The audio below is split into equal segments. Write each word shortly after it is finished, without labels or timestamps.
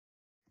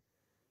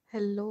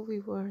Hello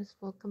viewers,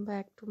 welcome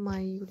back to my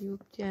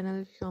YouTube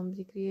channel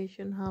Shamsi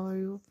Creation. How are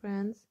you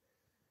friends?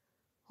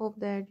 Hope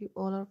that you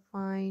all are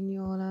fine,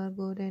 you all are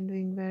good and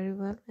doing very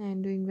well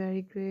and doing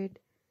very great.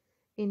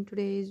 In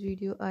today's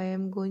video I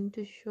am going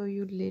to show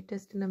you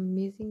latest and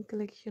amazing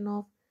collection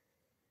of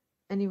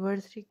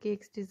anniversary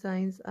cakes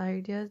designs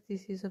ideas.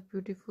 This is a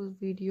beautiful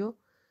video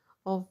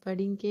of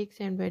wedding cakes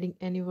and wedding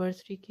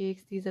anniversary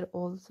cakes. These are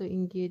also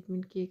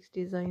engagement cakes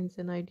designs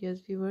and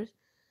ideas viewers.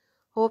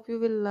 Hope you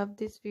will love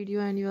this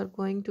video and you are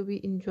going to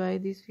be enjoy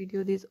this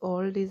video. These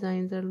all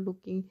designs are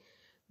looking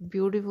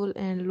beautiful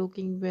and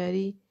looking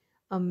very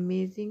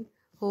amazing.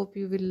 Hope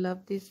you will love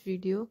this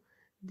video.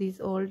 These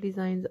all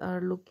designs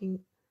are looking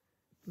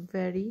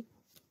very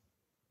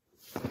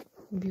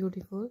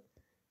beautiful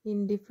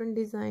in different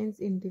designs,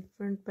 in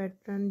different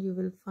pattern. You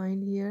will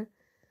find here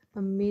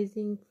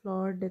amazing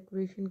flower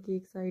decoration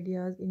cakes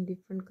ideas in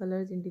different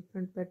colors, in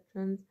different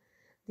patterns.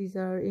 These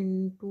are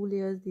in 2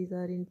 layers, these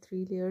are in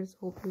 3 layers.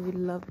 Hope you will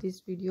love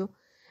this video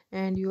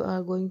and you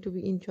are going to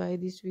be enjoy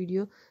this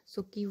video,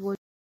 so keep watching.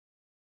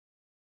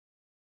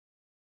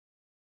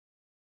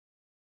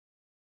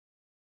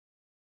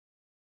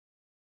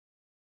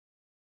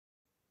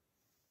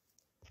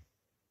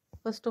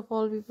 First of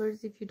all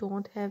viewers, if you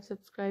don't have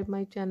subscribed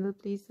my channel,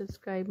 please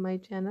subscribe my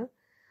channel.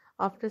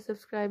 After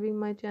subscribing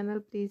my channel,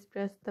 please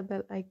press the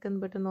bell icon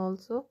button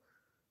also,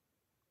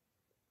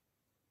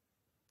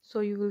 so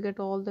you will get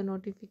all the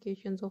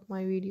notifications of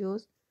my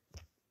videos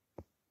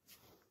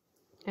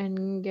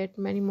and get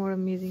many more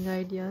amazing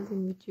ideas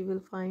in which you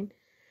will find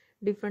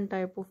different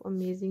type of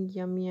amazing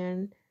yummy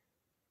and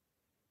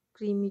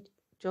creamy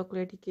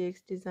chocolatey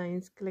cakes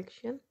designs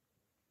collection.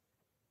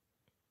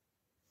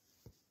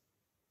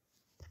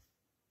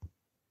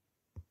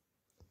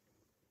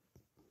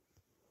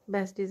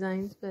 Best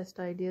designs, best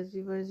ideas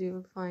viewers, you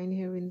will find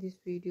here in this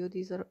video.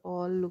 These are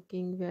all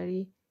looking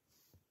very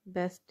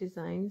best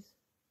designs.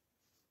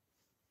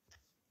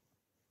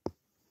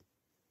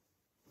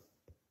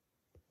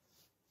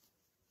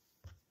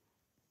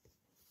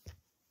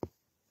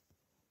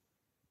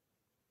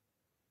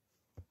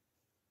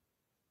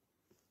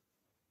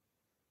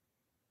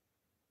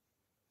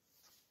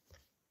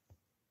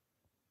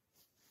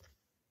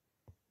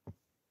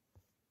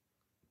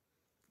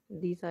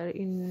 These are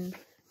in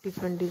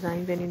different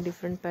designs and in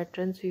different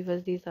patterns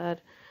viewers. These are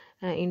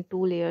in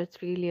 2 layers,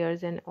 3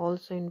 layers and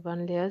also in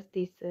 1 layers.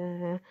 This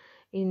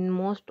in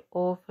most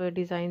of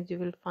designs you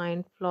will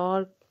find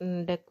flower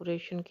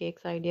decoration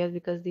cakes ideas,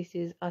 because this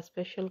is a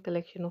special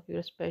collection of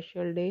your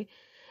special day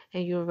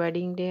and your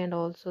wedding day. And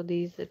also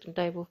these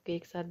type of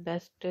cakes are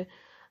best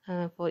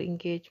for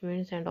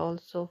engagements and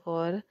also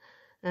for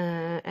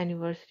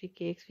anniversary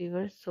cakes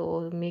viewers.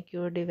 So make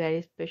your day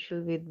very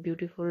special with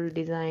beautiful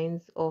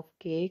designs of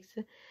cakes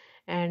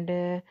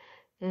and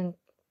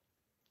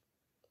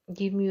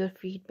give me your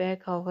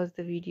feedback. How was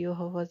the video,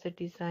 how was the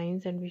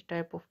designs, and which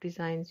type of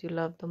designs you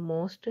love the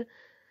most.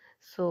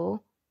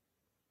 So